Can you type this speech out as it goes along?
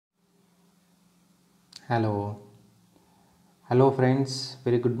Hello, friends.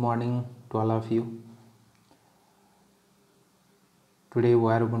 Very good morning to all of you. Today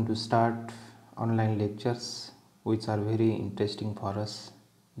we are going to start online lectures, which are very interesting for us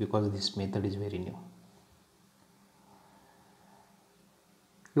because this method is very new.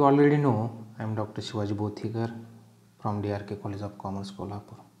 You already know I am Dr. Shivaji Bothikar from DRK College of Commerce,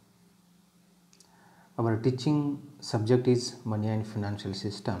 Kolhapur. Our teaching subject is Money and Financial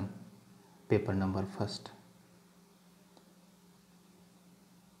System, paper number first.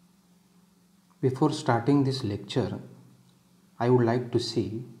 Before starting this lecture, I would like to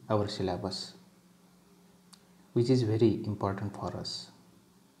see our syllabus, which is very important for us.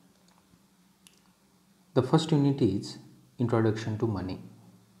 The first unit is Introduction to Money.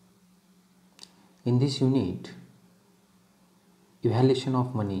 In this unit, evaluation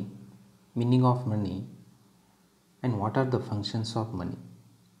of money, meaning of money, and what are the functions of money.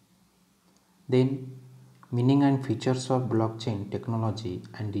 Then, meaning and features of blockchain technology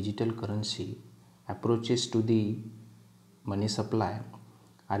and digital currency, approaches to the money supply,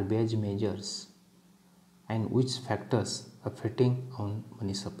 RBI's measures, and which factors affecting on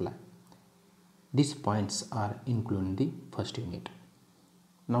money supply. These points are included in the first unit.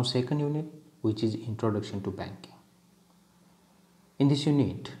 Now second unit, which is Introduction to Banking. In this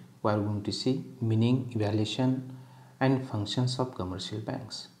unit, we are going to see meaning, evaluation and functions of commercial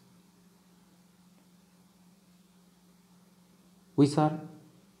banks. Which are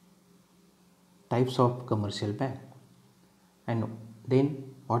types of commercial bank, and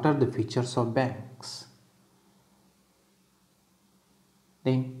then what are the features of banks,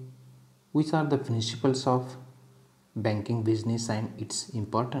 then which are the principles of banking business and its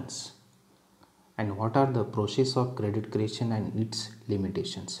importance, and what are the process of credit creation and its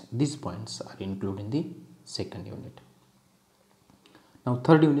limitations. These points are included in the second unit. Now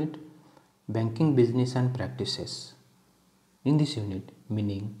third unit, banking business and practices. In this unit,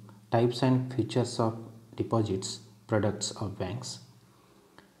 meaning, types and features of deposits, products of banks,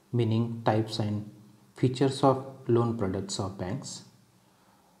 meaning, types and features of loan products of banks,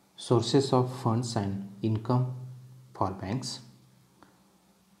 sources of funds and income for banks,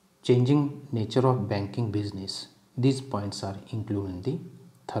 changing nature of banking business. These points are included in the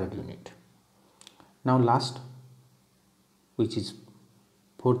third unit. Now last, which is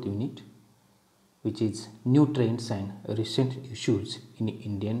fourth unit, which is new trends and recent issues in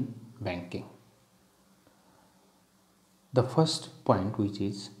Indian banking. The first point, which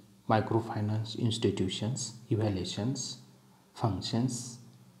is microfinance institutions, evaluations, functions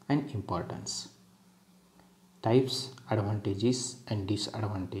and importance, types, advantages and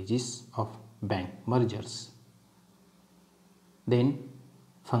disadvantages of bank mergers, then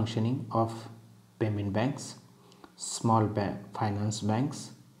functioning of payment banks, small finance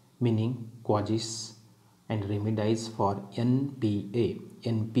banks, meaning quasis and remedies for NPA.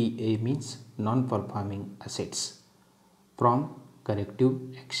 NPA means non-performing assets from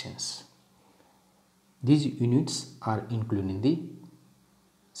corrective actions. These units are included in the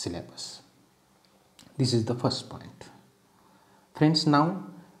syllabus. This is the first point. Friends, now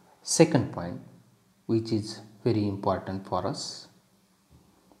second point, which is very important for us,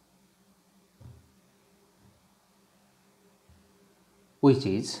 which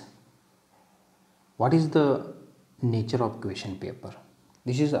is what is the nature of question paper.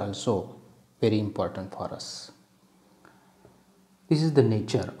 This is also very important for us. This is the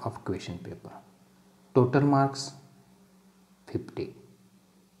nature of question paper. Total marks 50.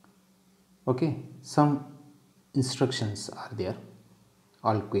 Okay, some instructions are there.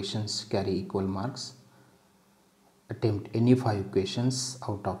 All questions carry equal marks. Attempt any 5 questions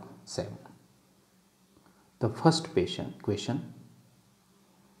out of 7. The first question,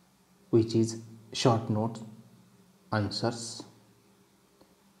 which is short notes answers,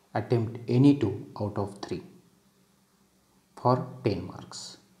 attempt any 2 out of 3 for 10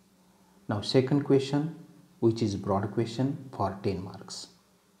 marks. Now second question, which is broad question for 10 marks.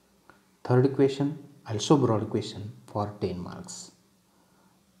 Third question, also broad question for 10 marks.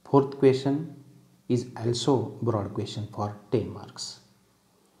 Fourth question is also broad question for 10 marks.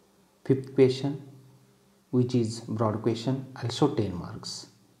 Fifth question, which is broad question, also 10 marks.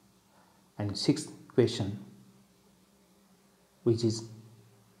 And sixth question, which is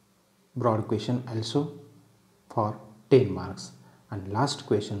broad question also for 10 marks. And last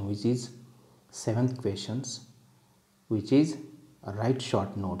question, which is seventh questions, which is write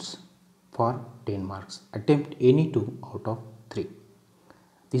short notes for 10 marks. Attempt any 2 out of 3.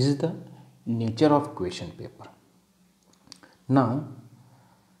 This is the nature of question paper. Now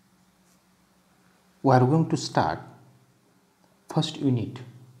we are going to start first unit,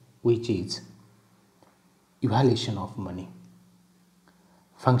 which is evaluation of money,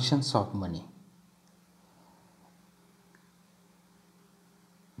 functions of money.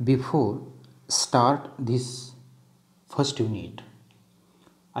 Before start this first unit,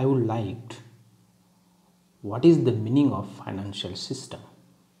 I would like what is the meaning of financial system.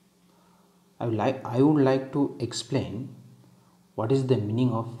 I would like to explain what is the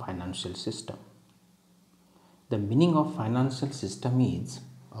meaning of financial system. The meaning of financial system is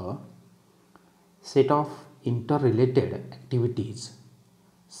a set of interrelated activities,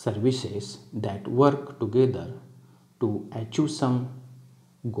 services that work together to achieve some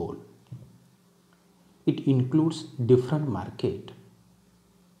goal. It includes different market,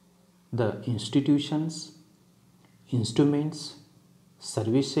 the institutions, instruments,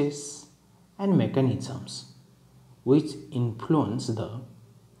 services and mechanisms which influence the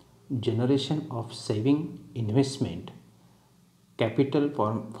generation of saving, investment, capital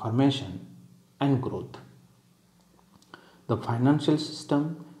formation and growth. The financial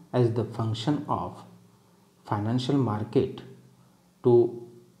system as the function of financial market to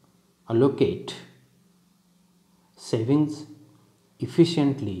allocate savings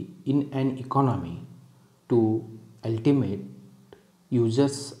efficiently in an economy to ultimate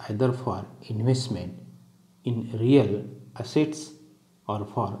users either for investment in real assets or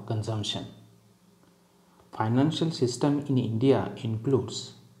for consumption. Financial system in India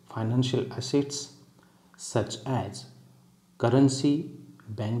includes financial assets such as currency,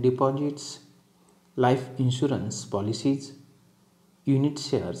 bank deposits, life insurance policies, unit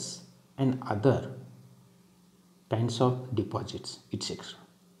shares and other kinds of deposits, etc.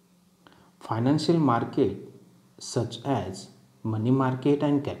 Financial market such as money market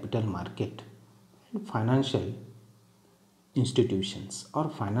and capital market, and financial institutions or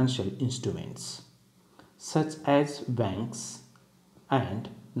financial instruments such as banks and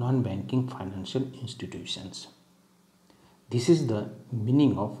non-banking financial institutions. This is the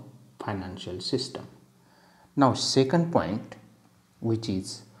meaning of financial system. Now second point, which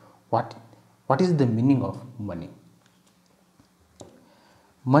is what is the meaning of money?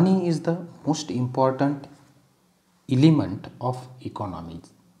 Money is the most important element of economy.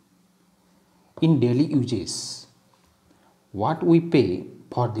 In daily uses, what we pay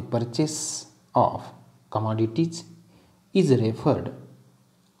for the purchase of commodities is referred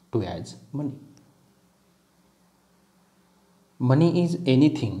to as money. Money is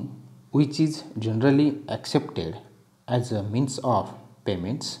anything which is generally accepted as a means of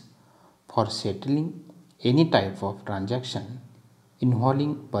payments for settling any type of transaction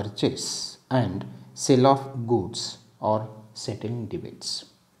involving purchase and sale of goods or settling debts.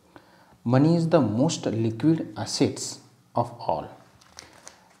 Money is the most liquid assets of all.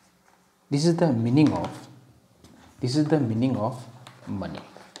 This is the meaning of money.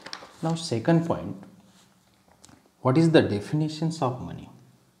 Now second point, what is the definitions of money?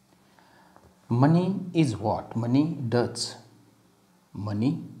 Money is what money does.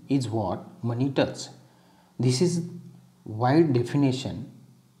 Money is what money does. This is wide definition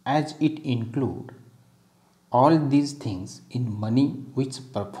as it include all these things in money which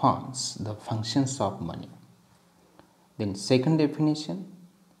performs the functions of money. Then second definition,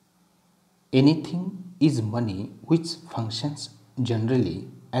 anything is money which functions generally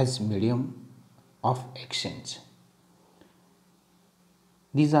as medium of exchange.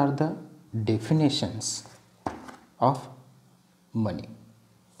 These are the definitions of money.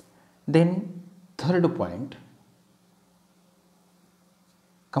 Then third point,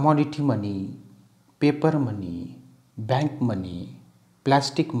 commodity money, paper money, bank money,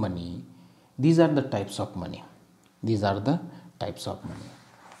 plastic money, these are the types of money.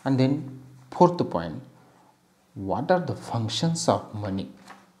 And then fourth point, what are the functions of money?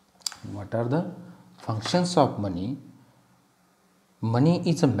 Money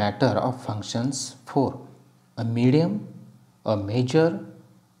is a matter of functions for a medium, a measure,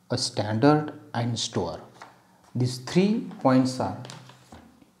 a standard and store. These 3 points are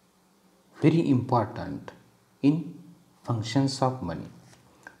very important in functions of money.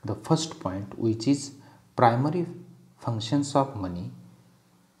 The first point, which is primary functions of money.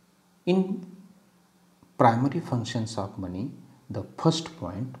 In primary functions of money, the first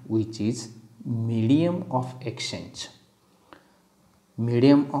point, which is medium of exchange.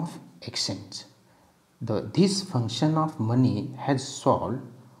 This function of money has solved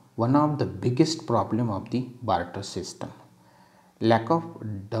one of the biggest problem of the barter system. Lack of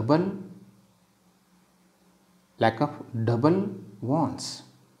double wants.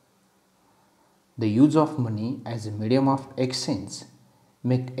 The use of money as a medium of exchange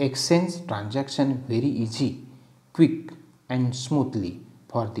make exchange transaction very easy, quick and smoothly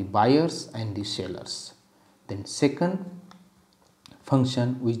for the buyers and the sellers. Then second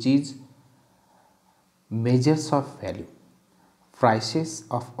function, which is measures of value. Prices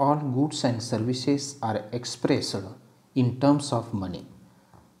of all goods and services are expressed in terms of money.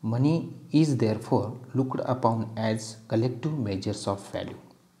 Money is therefore looked upon as collective measures of value.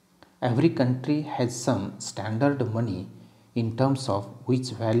 Every country has some standard money in terms of which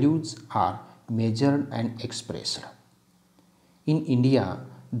values are measured and expressed. In India,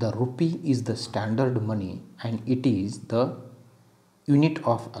 the rupee is the standard money and it is the unit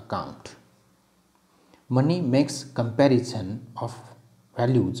of account. Money makes comparison of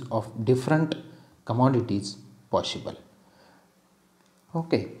values of different commodities possible.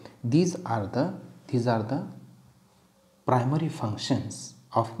 Okay, these are the primary functions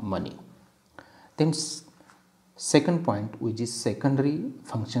of money. Then second point, which is secondary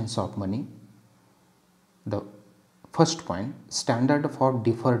functions of money. The first point, standard for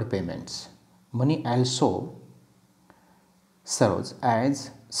deferred payments. Money also serves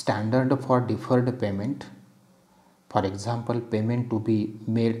as standard for deferred payment. For example, payment to be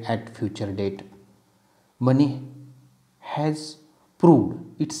made at future date. Money has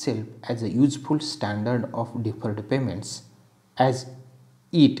proved itself as a useful standard of deferred payments as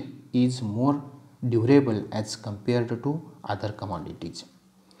it is more durable as compared to other commodities.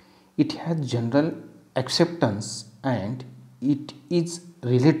 It has general acceptance and it is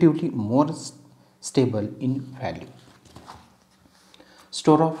relatively more stable in value.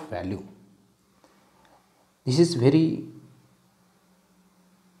 Store of value. This is very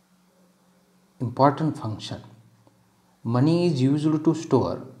important function. Money is used to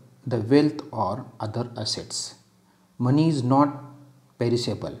store the wealth or other assets. Money is not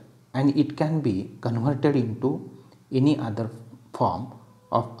perishable and it can be converted into any other form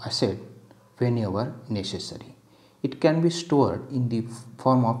of asset whenever necessary. It can be stored in the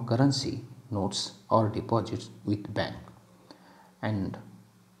form of currency, notes or deposits with bank. And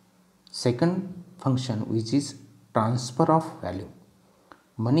second function, which is transfer of value.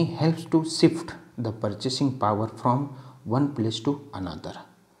 Money helps to shift the purchasing power from one place to another.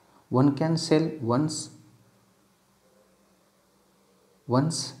 One can sell one's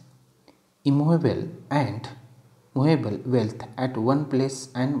immovable and movable wealth at one place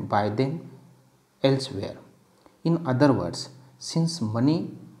and buy them elsewhere. In other words, since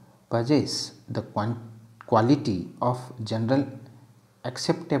money possesses the quality of general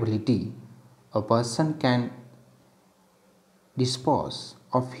acceptability, a person can dispose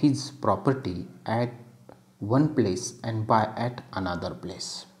of his property at one place and buy at another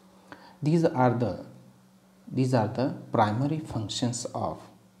place. These are the primary functions of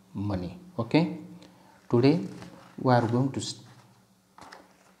money. Okay, today we are going to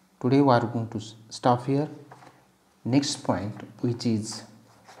stop here. Next point, which is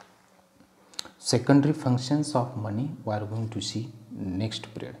secondary functions of money, we are going to see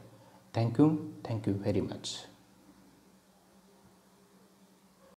next period. Thank you very much.